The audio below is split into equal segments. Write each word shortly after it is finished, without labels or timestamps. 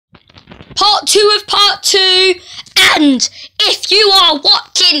part 2 of part 2. And if you are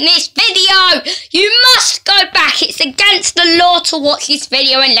watching this video, you must go back. It's against the law to watch this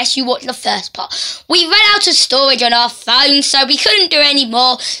video unless you watch the first part. We ran out of storage on our phone, so we couldn't do any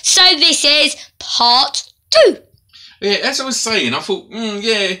more. So this is part 2. Yeah, as I was saying, I thought,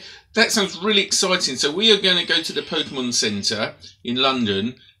 yeah, that sounds really exciting. So we are going to go to the Pokemon Centre in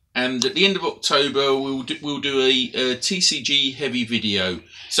London, and at the end of October, we'll do a TCG heavy video.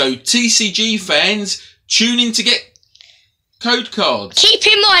 So TCG fans, tune in to get code cards. Keep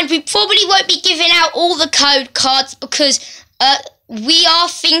in mind, we probably won't be giving out all the code cards because we are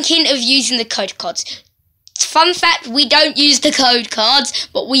thinking of using the code cards. Fun fact, we don't use the code cards,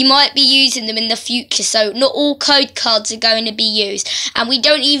 but we might be using them in the future, so not all code cards are going to be used. And we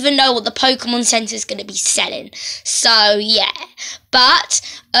don't even know what the Pokemon Centre is going to be selling. So, yeah. But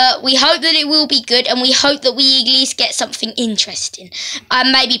we hope that it will be good, and we hope that we at least get something interesting.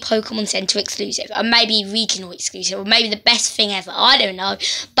 Maybe Pokemon Centre exclusive, or maybe regional exclusive, or maybe the best thing ever. I don't know.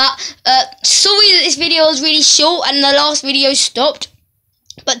 But sorry that this video was really short and the last video stopped.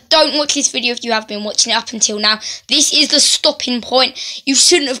 But don't watch this video if you have been watching it up until now. This is the stopping point. You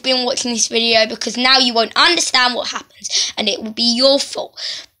shouldn't have been watching this video because now you won't understand what happens and it will be your fault.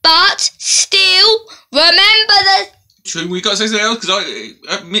 But still, remember the... True, we got to say something else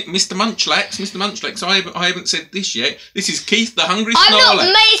because Mr. Munchlax, I haven't said this yet. This is Keith the Hungry Snorlax. I'm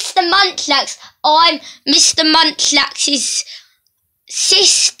not Mr. Munchlax. I'm Mr. Munchlax's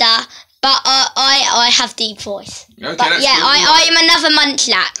sister. But I have deep voice. Okay, but yeah, I am another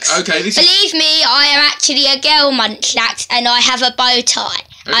Munchlax. Okay, believe me, I am actually a girl Munchlax, and I have a bow tie.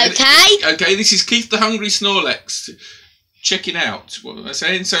 Okay. Okay, this is Keith the Hungry Snorlax. Checking out. What am I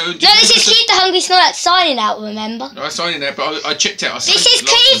saying? So. No, this is Keith the Hungry Snorlax signing out. Remember? No, I signed out, but I checked out. This is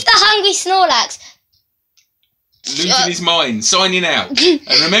Keith the Hungry Snorlax. Losing his mind, signing out.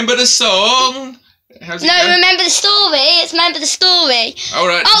 And remember the song. Remember the story. It's remember the story. All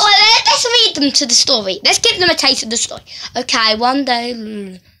right. Oh, well, let's read them to the story. Let's give them a taste of the story. Okay, one day.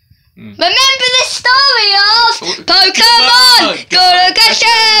 Remember the story of Pokemon. Go to